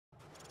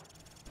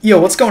Yo,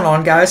 what's going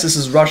on, guys? This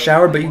is Rush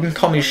Hour, but you can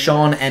call me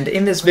Sean, and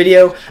in this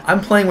video, I'm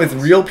playing with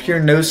Real Pure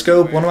No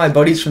Scope, one of my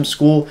buddies from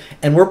school,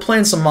 and we're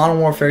playing some Modern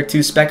Warfare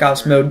 2 Spec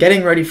Ops mode,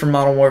 getting ready for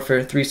Modern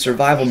Warfare 3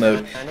 Survival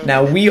mode.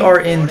 Now, we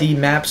are in the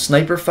map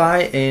Sniper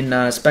Fight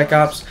in Spec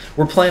Ops.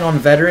 We're playing on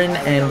Veteran,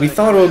 and we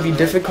thought it would be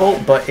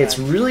difficult, but it's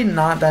really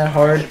not that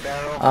hard.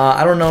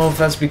 I don't know if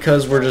that's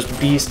because we're just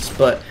beasts,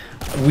 but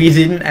we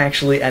didn't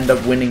actually end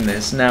up winning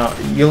this. Now,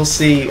 you'll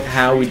see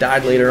how we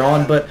died later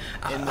on, but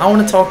I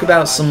want to talk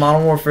about some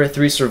Modern Warfare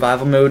 3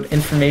 Survival Mode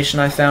information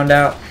I found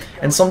out,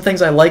 and some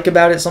things I like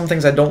about it, some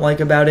things I don't like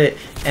about it,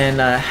 and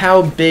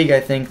how big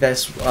I think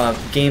this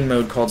game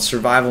mode called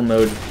Survival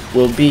Mode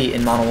will be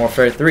in Modern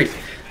Warfare 3.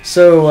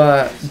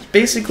 So,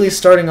 basically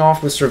starting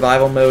off with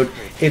Survival Mode,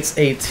 it's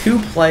a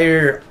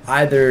two-player,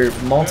 either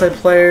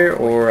multiplayer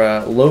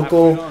or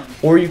local,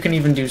 or you can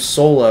even do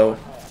solo.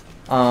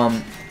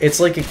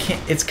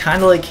 It's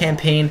kind of like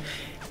campaign,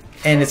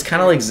 and it's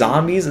kind of like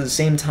zombies at the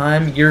same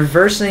time. You're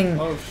versing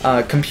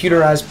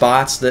computerized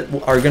bots that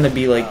are going to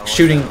be like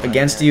shooting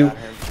against you,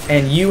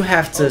 and you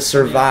have to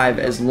survive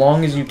as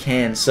long as you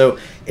can. So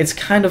it's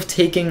kind of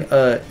taking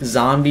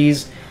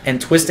zombies and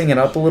twisting it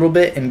up a little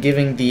bit and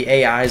giving the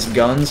AIs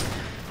guns.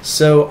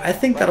 So I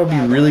think that'll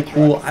be really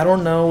cool. I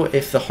don't know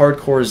if the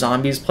hardcore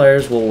zombies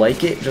players will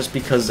like it, just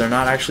because they're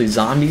not actually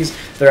zombies.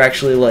 They're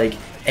actually like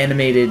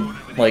animated,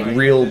 like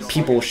real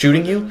people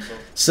shooting you.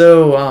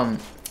 So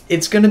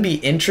it's going to be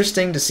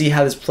interesting to see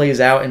how this plays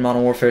out in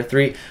Modern Warfare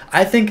 3.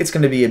 I think it's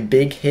going to be a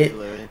big hit.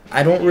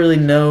 I don't really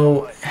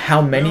know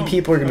how many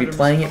people are going to be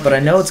playing it, but I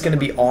know it's going to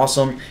be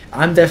awesome.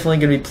 I'm definitely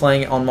going to be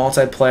playing it on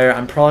multiplayer.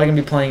 I'm probably going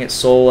to be playing it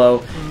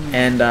solo,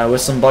 and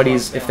with some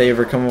buddies, if they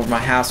ever come over to my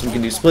house, we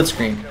can do split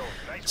screen.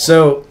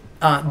 So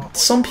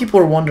some people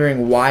are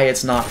wondering why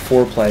it's not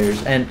 4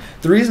 players, and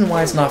the reason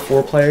why it's not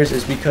 4 players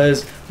is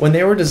because when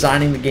they were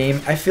designing the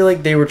game, I feel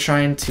like they were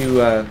trying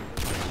to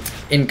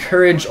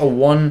encourage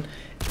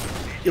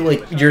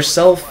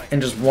yourself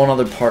and just one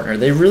other partner.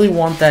 They really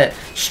want that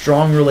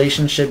strong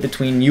relationship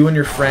between you and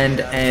your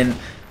friend, and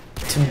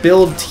to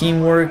build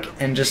teamwork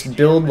and just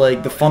build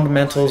like the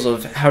fundamentals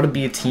of how to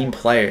be a team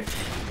player.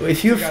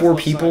 If you have 4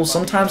 people,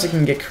 sometimes it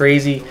can get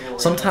crazy.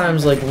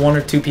 Sometimes like 1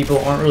 or 2 people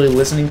aren't really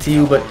listening to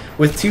you, but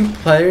with 2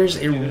 players,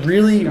 it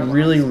really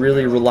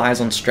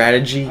relies on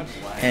strategy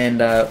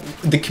and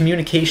the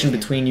communication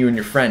between you and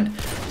your friend.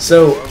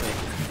 So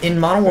in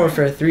Modern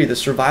Warfare 3, the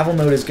survival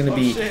mode is going to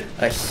be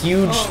a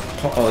huge...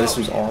 Oh, this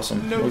was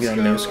awesome. Look at that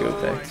no-scope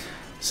there.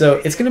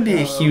 So it's going to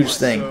be a huge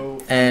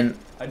thing, and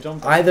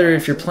either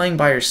if you're playing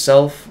by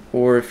yourself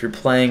or if you're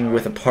playing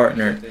with a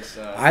partner,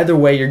 either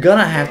way you're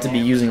gonna have to be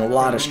using a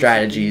lot of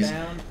strategies.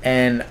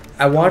 And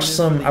I watched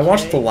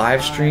the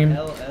live stream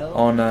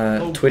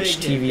on Twitch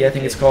TV, I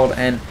think it's called,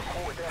 and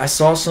I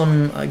saw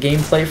some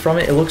gameplay from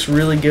it. It looks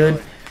really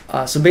good.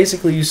 So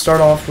basically you start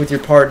off with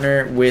your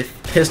partner with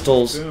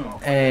pistols,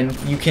 and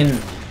you can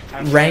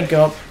rank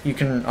up, you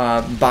can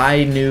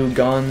buy new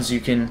guns, you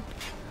can...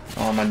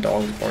 Oh, my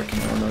dog's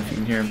barking. I don't know if you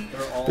can hear him.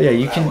 But yeah,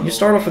 you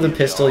start off with a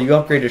pistol, you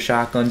upgrade to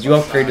shotguns, you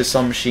upgrade to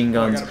submachine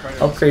guns,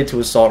 upgrade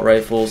to assault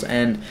rifles,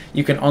 and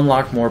you can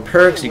unlock more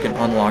perks, you can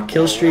unlock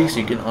kill streaks,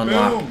 you can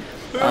unlock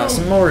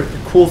some more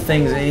cool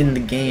things in the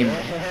game.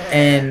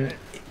 And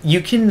you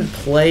can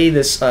play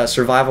this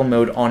survival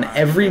mode on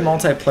every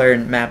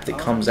multiplayer map that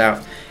comes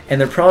out.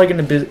 And they're probably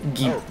going to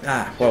be...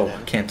 whoa,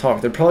 I can't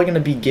talk. They're probably going to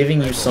be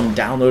giving you some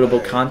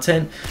downloadable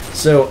content.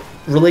 So,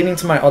 relating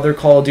to my other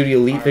Call of Duty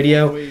Elite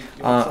video,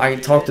 I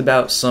talked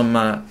about some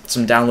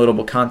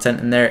downloadable content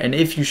in there, and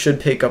if you should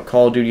pick up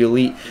Call of Duty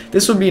Elite,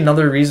 this would be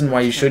another reason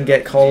why you should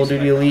get Call of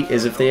Duty Elite,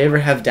 is if they ever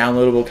have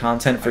downloadable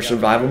content for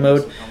survival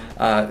mode,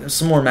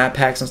 some more map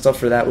packs and stuff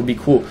for that would be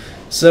cool.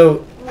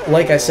 So,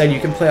 like I said, you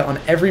can play it on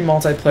every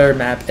multiplayer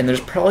map, and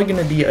there's probably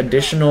going to be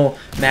additional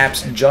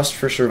maps just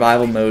for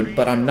survival mode,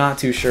 but I'm not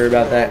too sure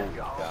about that.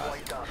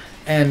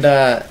 And,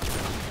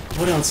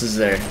 what else is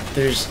there?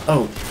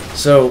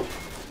 So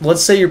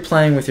let's say you're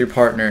playing with your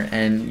partner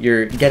and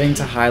you're getting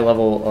to high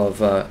level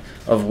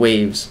of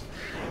waves.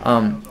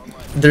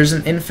 There's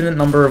an infinite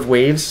number of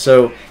waves,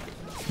 so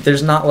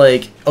there's not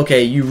like,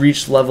 okay, you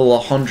reach level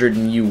 100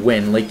 and you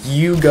win. Like,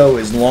 you go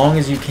as long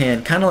as you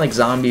can, kind of like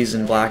zombies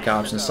and Black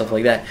Ops and stuff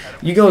like that.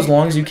 You go as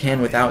long as you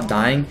can without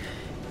dying,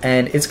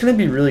 and it's going to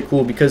be really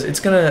cool because it's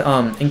going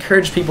to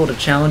encourage people to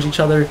challenge each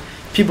other.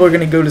 People are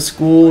going to go to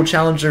school,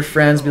 challenge their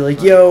friends, be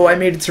like, yo, I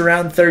made it to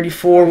round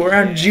 34, what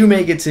round did you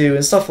make it to,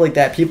 and stuff like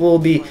that. People will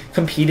be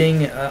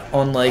competing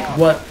on like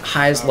what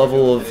highest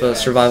level of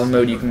survival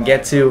mode you can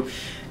get to,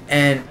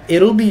 and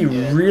it'll be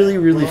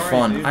really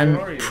fun.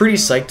 I'm pretty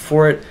psyched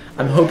for it.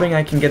 I'm hoping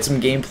I can get some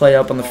gameplay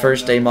up on the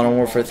first day Modern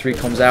Warfare 3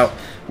 comes out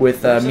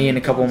with me and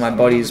a couple of my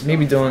buddies,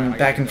 maybe doing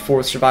back and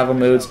forth survival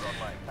modes.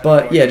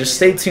 But yeah, just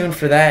stay tuned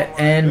for that.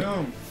 And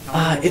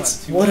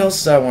what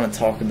else do I want to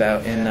talk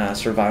about in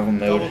survival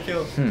mode?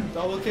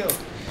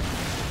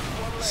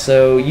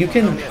 So you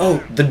can,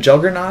 the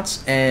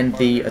juggernauts and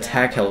the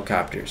attack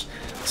helicopters.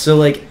 So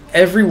like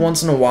every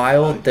once in a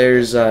while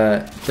there's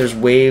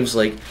waves,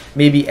 like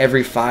maybe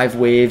every 5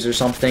 waves or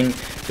something.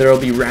 There'll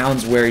be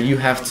rounds where you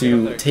have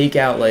to take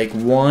out like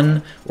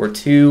 1 or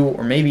 2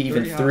 or maybe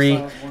even 3.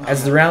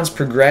 As the rounds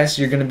progress,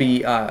 you're going to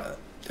be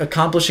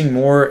accomplishing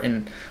more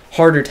and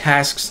harder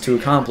tasks to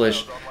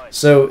accomplish.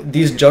 So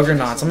these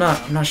juggernauts, I'm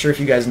not sure if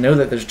you guys know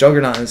that there's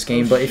juggernaut in this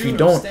game, but if you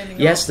don't,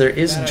 yes, there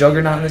is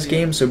juggernaut in this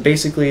game. So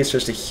basically it's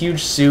just a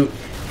huge suit,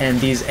 and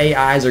these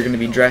AIs are going to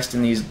be dressed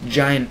in these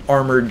giant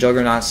armored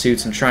juggernaut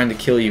suits and trying to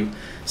kill you.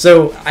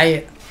 So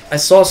I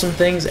saw some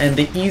things, and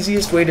the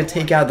easiest way to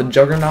take out the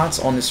juggernauts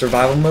on the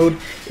survival mode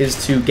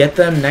is to get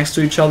them next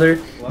to each other,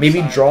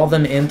 maybe draw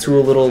them into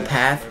a little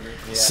path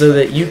so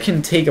that you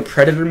can take a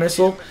predator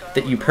missile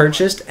that you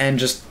purchased and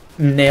just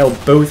nail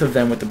both of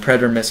them with the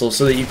predator missile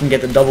so that you can get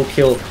the double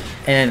kill.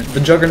 And the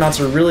juggernauts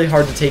are really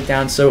hard to take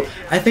down, so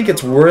I think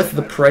it's worth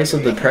the price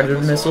of the predator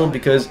missile,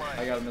 because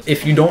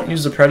if you don't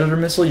use the predator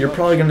missile, you're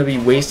probably going to be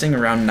wasting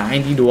around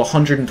 90 to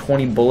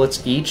 120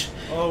 bullets each,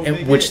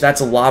 which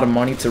that's a lot of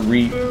money to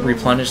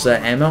replenish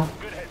that ammo.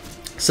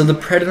 So the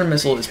predator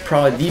missile is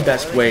probably the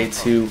best way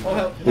to.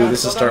 Ooh,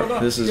 this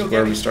is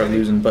where we start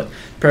losing. But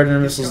predator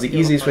missile is the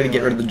easiest way to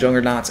get rid of the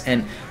juggernauts.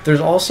 And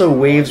there's also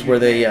waves where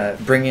they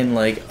bring in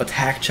like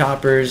attack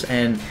choppers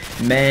and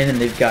men, and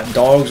they've got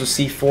dogs with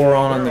C4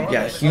 on them. They've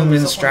got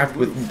humans strapped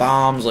with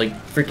bombs, like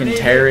freaking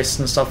terrorists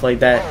and stuff like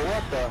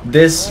that.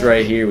 This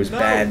right here was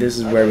bad. This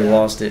is where we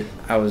lost it.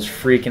 I was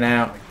freaking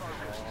out.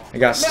 I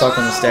got stuck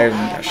on the stairs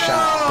and got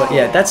shot. But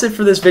yeah, that's it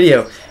for this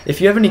video.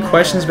 If you have any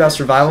questions about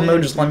survival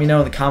mode, just let me know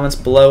in the comments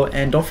below.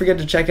 And don't forget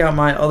to check out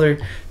my other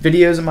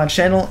videos on my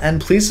channel.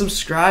 And please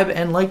subscribe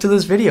and like to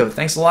this video.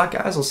 Thanks a lot,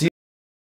 guys. I'll see you.